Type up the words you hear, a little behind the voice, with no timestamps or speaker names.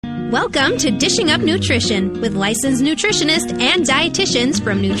Welcome to Dishing Up Nutrition with licensed nutritionists and dietitians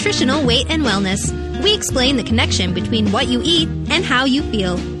from Nutritional Weight and Wellness. We explain the connection between what you eat and how you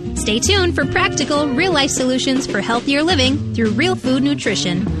feel. Stay tuned for practical, real-life solutions for healthier living through real food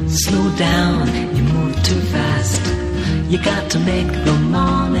nutrition. Slow down, you move too fast. You got to make the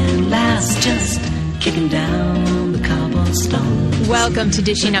morning last. Just kicking down the cobblestone. Welcome to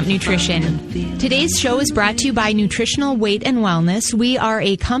Dishing Up Nutrition. Today's show is brought to you by Nutritional Weight and Wellness. We are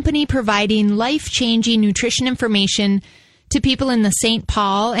a company providing life-changing nutrition information to people in the St.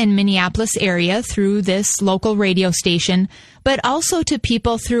 Paul and Minneapolis area through this local radio station, but also to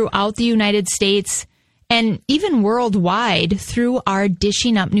people throughout the United States and even worldwide through our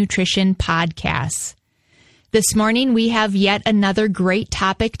Dishing Up Nutrition podcasts. This morning, we have yet another great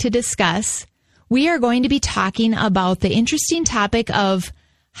topic to discuss. We are going to be talking about the interesting topic of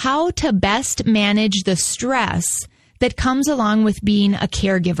how to best manage the stress that comes along with being a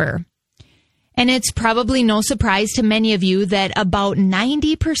caregiver. And it's probably no surprise to many of you that about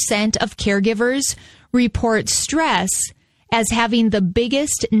 90% of caregivers report stress as having the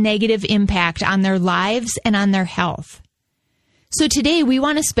biggest negative impact on their lives and on their health. So today we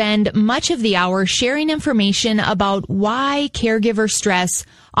want to spend much of the hour sharing information about why caregiver stress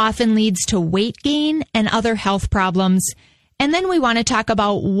often leads to weight gain and other health problems. And then we want to talk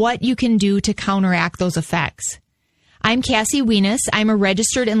about what you can do to counteract those effects. I'm Cassie Wienis. I'm a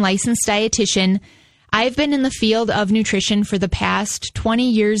registered and licensed dietitian. I've been in the field of nutrition for the past 20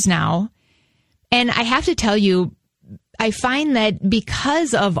 years now. And I have to tell you, I find that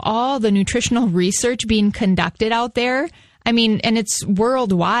because of all the nutritional research being conducted out there, and it's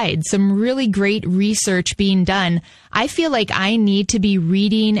worldwide, some really great research being done, I feel like I need to be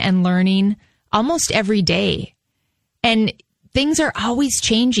reading and learning almost every day. And things are always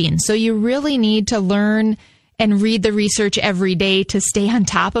changing, so you really need to learn and read the research every day to stay on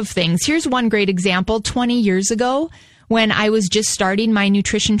top of things. Here's one great example. 20 years ago, when I was just starting my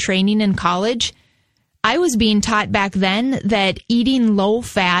nutrition training in college, I was being taught back then that eating low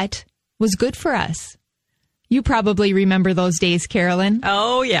fat was good for us. You probably remember those days, Carolyn.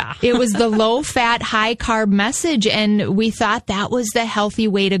 Oh, yeah. It was the low fat, high carb message, and we thought that was the healthy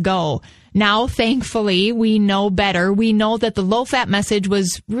way to go. Now, thankfully, we know better. We know that the low fat message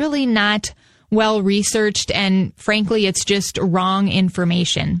was really not well researched, and frankly, it's just wrong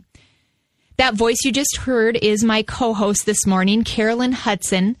information. That voice you just heard is my co-host this morning, Carolyn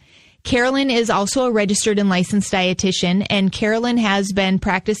Hudson. Carolyn is also a registered and licensed dietitian, and Carolyn has been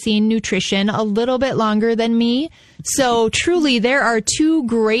practicing nutrition a little bit longer than me. So truly, there are two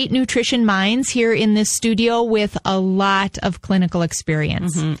great nutrition minds here in this studio with a lot of clinical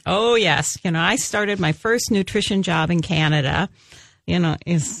experience. Mm-hmm. Oh, yes. I started my first nutrition job in Canada,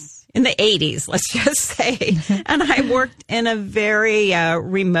 is in the 80s, let's just say. And I worked in a very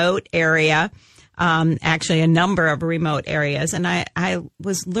remote area. Actually a number of remote areas. And I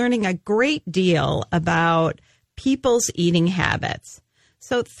was learning a great deal about people's eating habits.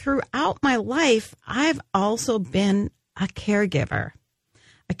 So throughout my life, I've also been a caregiver.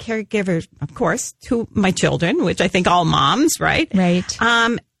 A caregiver, of course, to my children, which I think all moms, right? Right.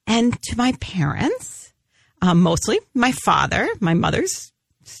 And to my parents, mostly my father. My mother's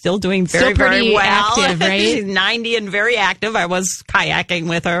still doing very, very well. Active, right? She's 90 and very active. I was kayaking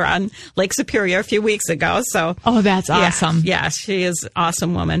with her on Lake Superior a few weeks ago. So, oh, that's awesome. Yeah, she is an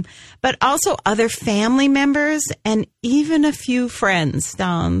awesome woman. But also other family members and even a few friends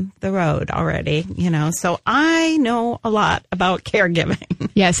down the road already, So I know a lot about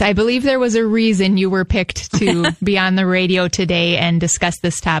caregiving. Yes, I believe there was a reason you were picked to be on the radio today and discuss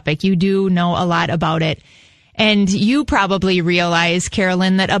this topic. You do know a lot about it. And you probably realize,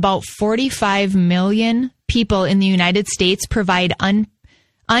 Carolyn, that about 45 million people in the United States provide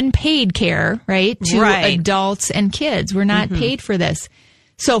unpaid care, right, to adults and kids. We're not paid for this.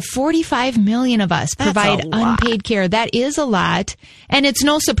 So 45 million of us provide unpaid care. That is a lot. And it's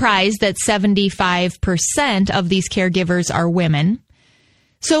no surprise that 75% of these caregivers are women.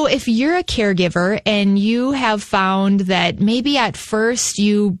 So if you're a caregiver and you have found that maybe at first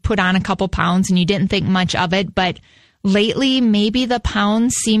you put on a couple pounds and you didn't think much of it, but lately maybe the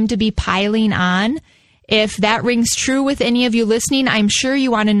pounds seem to be piling on, if that rings true with any of you listening, I'm sure you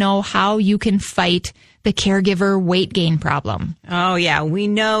want to know how you can fight the caregiver weight gain problem. Oh, yeah. We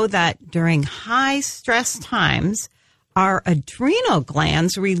know that during high stress times, our adrenal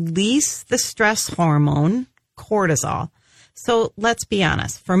glands release the stress hormone, cortisol. So let's be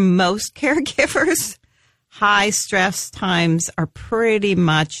honest, for most caregivers, high stress times are pretty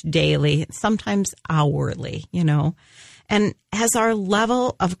much daily, sometimes hourly, And as our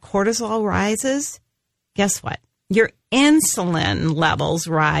level of cortisol rises, guess what? your insulin levels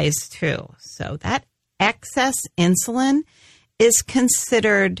rise too. So that excess insulin is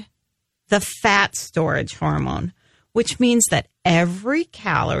considered the fat storage hormone, which means that every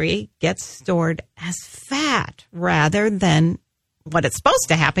calorie gets stored as fat rather than what it's supposed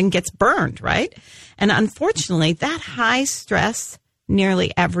to happen gets burned, right? And unfortunately, that high stress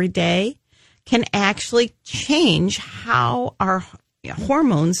nearly every day can actually change how our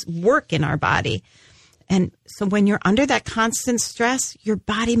hormones work in our body. And so when you're under that constant stress, your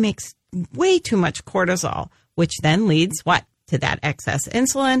body makes way too much cortisol, which then leads what? To that excess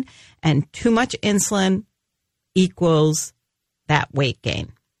insulin, and too much insulin equals that weight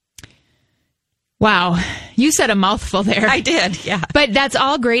gain. Wow. You said a mouthful there. I did, yeah. But that's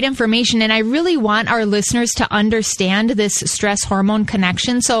all great information. And I really want our listeners to understand this stress hormone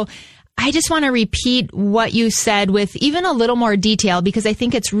connection. So I just want to repeat what you said with even a little more detail, because I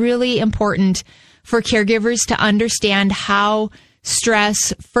think it's really important for caregivers to understand how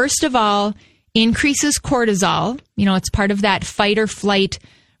stress, first of all, increases cortisol. You know, it's part of that fight or flight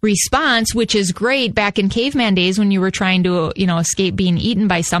response, which is great back in caveman days when you were trying to, escape being eaten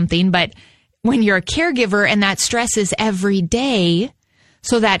by something. But when you're a caregiver and that stress is every day,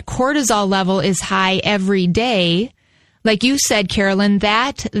 so that cortisol level is high every day, like you said, Carolyn,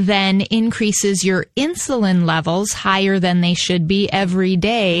 that then increases your insulin levels higher than they should be every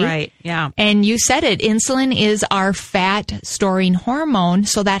day. Right, yeah. And you said it, insulin is our fat storing hormone,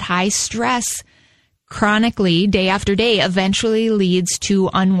 so that high stress chronically, day after day, eventually leads to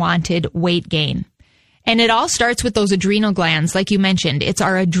unwanted weight gain. And it all starts with those adrenal glands, like you mentioned. It's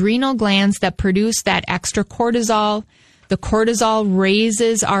our adrenal glands that produce that extra cortisol. The cortisol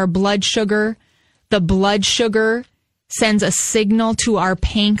raises our blood sugar. The blood sugar sends a signal to our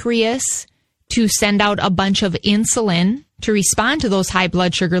pancreas to send out a bunch of insulin to respond to those high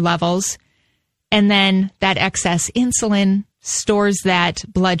blood sugar levels. And then that excess insulin stores that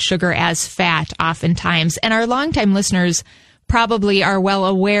blood sugar as fat oftentimes. And our longtime listeners probably are well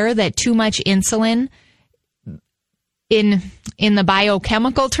aware that too much insulin in the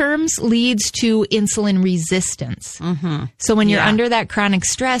biochemical terms leads to insulin resistance. Mm-hmm. So when you're under that chronic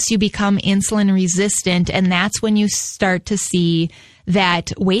stress, you become insulin resistant, and that's when you start to see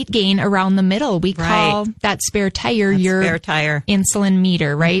that weight gain around the middle. We call that spare tire your spare tire insulin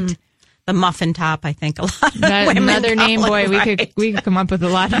meter, right? Mm-hmm. The muffin top, I think a lot of women another name, boy, right. we could come up with a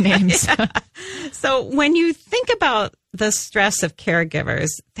lot of names. Yeah. So when you think about the stress of caregivers,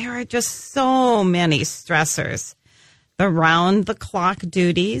 there are just so many stressors. The round-the-clock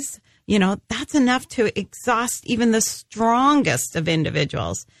duties, that's enough to exhaust even the strongest of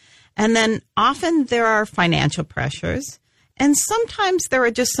individuals. And then often there are financial pressures. And sometimes there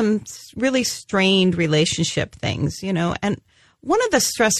are just some really strained relationship things, And one of the stress